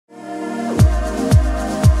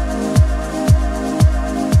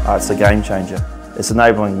It's a game changer. It's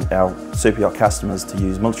enabling our superyacht customers to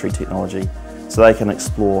use military technology so they can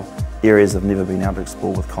explore areas they've never been able to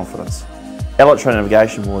explore with confidence.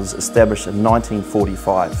 Electronavigation was established in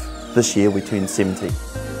 1945. This year we turned 70.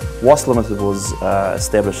 WASSP Limited was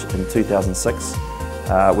established in 2006,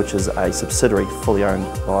 which is a subsidiary fully owned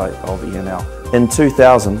of ENL. In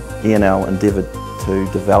 2000, ENL endeavoured to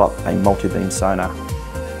develop a multi-beam sonar.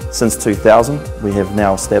 Since 2000, we have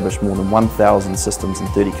now established more than 1,000 systems in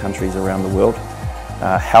 30 countries around the world,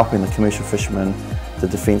 helping the commercial fishermen, the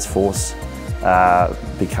Defence Force,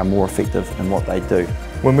 become more effective in what they do.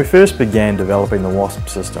 When we first began developing the WASSP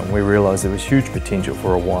system, we realised there was huge potential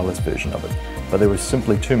for a wireless version of it, but there was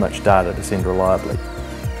simply too much data to send reliably.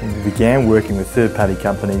 When we began working with third-party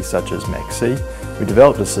companies such as MaxC, we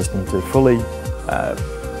developed a system to fully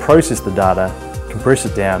process the data, compress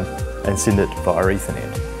it down and send it via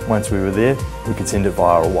Ethernet. Once we were there, we could send it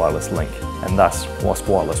via a wireless link, and thus WASSP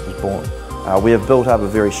Wireless was born. We have built up a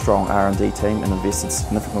very strong R&D team and invested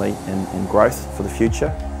significantly in growth for the future.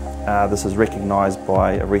 This is recognised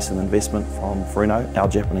by a recent investment from thru, our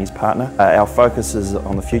Japanese partner. Our focus is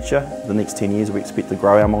on the future. The next 10 years we expect to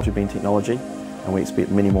grow our multi-beam technology, and we expect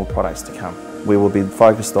many more products to come. We will be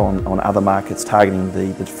focused on other markets targeting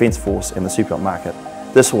the Defence Force and the superyacht market.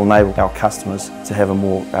 This will enable our customers to have a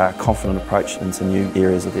more confident approach into new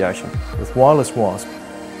areas of the ocean. With wireless WASSP,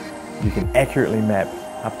 you can accurately map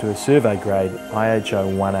up to a survey grade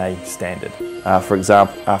IHO 1A standard. For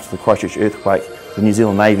example, after the Christchurch earthquake, the New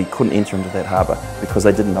Zealand Navy couldn't enter into that harbour because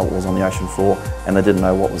they didn't know what was on the ocean floor and they didn't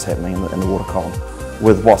know what was happening in the water column.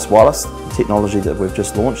 With WASSP Wireless, the technology that we've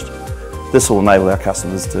just launched, this will enable our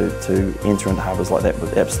customers to enter into harbours like that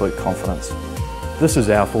with absolute confidence. This is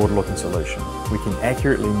our forward-looking solution. We can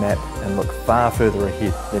accurately map and look far further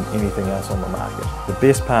ahead than anything else on the market. The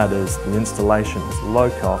best part is the installation is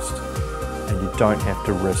low cost and you don't have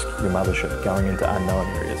to risk your mothership going into unknown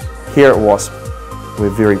areas. Here at WASSP, we're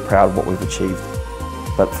very proud of what we've achieved.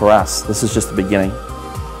 But for us, this is just the beginning,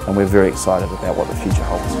 and we're very excited about what the future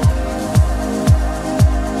holds.